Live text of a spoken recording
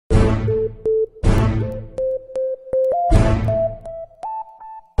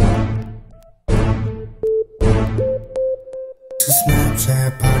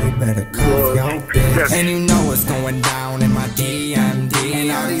Snapchat party, better cuff your bitch. And you know what's going down in my DMD.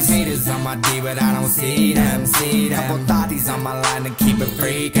 And all these haters on my D, but I don't see them. Couple thotties on my line to keep it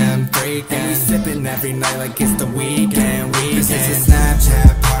freakin'. And we sippin' every night like it's the weekend. This is a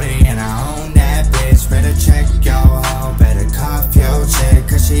Snapchat party and I own that bitch. Better check your hoe, better cuff your chick.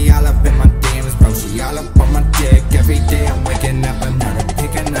 Cause she all up in my DMs, bro, she all up on my dick. Every day I'm waking up another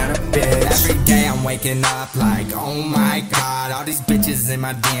pick, another bitch. Every day I'm waking up like, oh my god, all these bitches in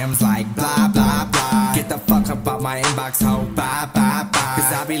my DMs like blah blah blah. Get the fuck up out my inbox, ho, bye bye bye.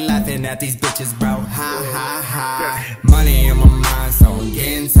 Cause I be laughing at these bitches, bro, ha ha ha. Money in my mind, so I'm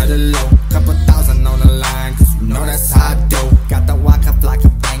getting to the low. Couple thousand on the line, cause you know that's how I do. Got the walk up like a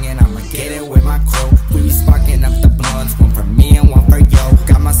bangin', I'ma get it with my crew. We be sparking up the blunts, one for me and one for you.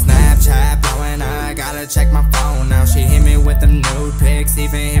 Got my Snapchat blowing, I gotta check my phone now. She hit me with them nude pics,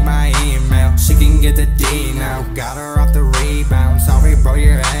 even hit my email. She can get the D now, got her off the rebound. Sorry bro,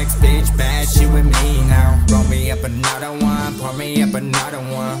 your ex bitch bad, she with me now. Roll me up another one, pour me up another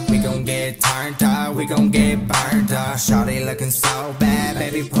one. We gon' get turned up, we gon' get burned up. Shawty looking so bad,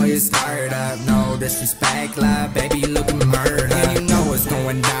 baby pull your skirt up. No disrespect, love, baby you looking murder. And you know what's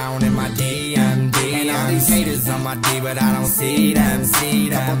going down in my DMD. And all these haters on my D, but I don't see them.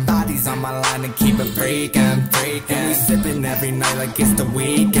 Couple thotties on my line to keep it freakin'. And we sippin' every night like it's the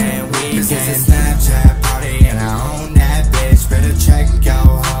weekend. This is a Snapchat party and I own that bitch. Better check your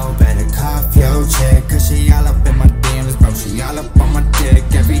hoe, better cuff your chick. Cause she all up in my DMs, bro, she all up on my dick.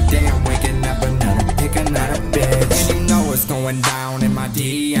 Every day I'm waking up another pick, another bitch. And you know what's going down in my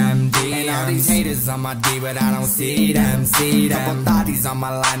DMD. And all these haters on my D, but I don't see them. Couple thotties on my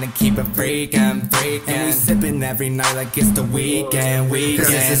line to keep it freakin'. And we sippin' every night like it's the weekend. Cause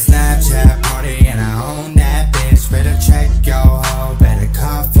it's a Snapchat party and I own that bitch. Better check your hoe, better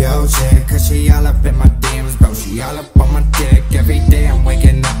cuff your chick. Cause she all up in my DMs, bro, she all up on my dick. Every day I'm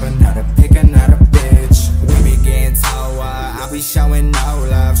waking up another pick, another bitch. We be getting toe up, I be showing no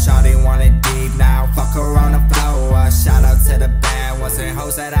love. Shawty want it deep now, fuck her on the floor. Shout out to the bad ones and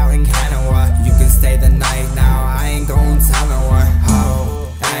hoes that out in Canada. You can stay the night now, I ain't gon' tell no one.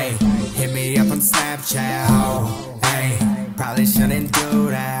 Ho, hey, hit me up on Snapchat, ho, hey, probably shouldn't do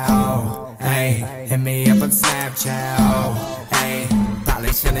that, ho, hey, hit me up on Snapchat, ho, hey,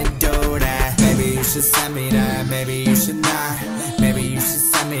 probably shouldn't do that. Maybe you should send me that, maybe you should not. Maybe you should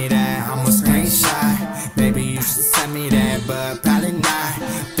send me that, I'm a screenshot. Maybe you should send me that, but probably not.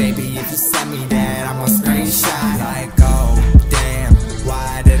 Baby, if you send me that, I'm a screenshot. Like, oh, damn,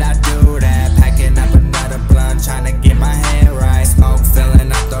 why did I do that? Packing up another blunt, trying to get my head right. Smoke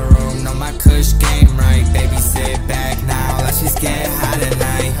filling up the room, know my kush game right. Baby, sit back now, let's just get high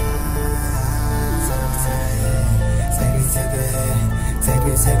tonight.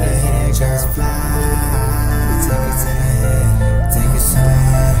 Take a hit, girl, fly.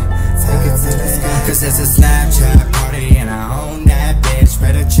 Take it to the sky. Cause it's a Snapchat party and I own that bitch.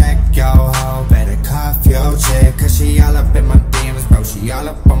 Better check your hoe, better cuff your chick. Cause she all up in my DMs, bro, she all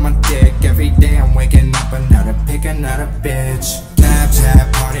up on my dick. Every day I'm waking up another pick, another bitch.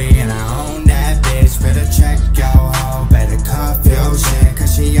 Snapchat party and I own that bitch. Better check your hoe, better cuff your chick.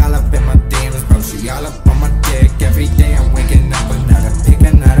 Cause she all up in my DMs, bro, she all up on my dick. Every day I'm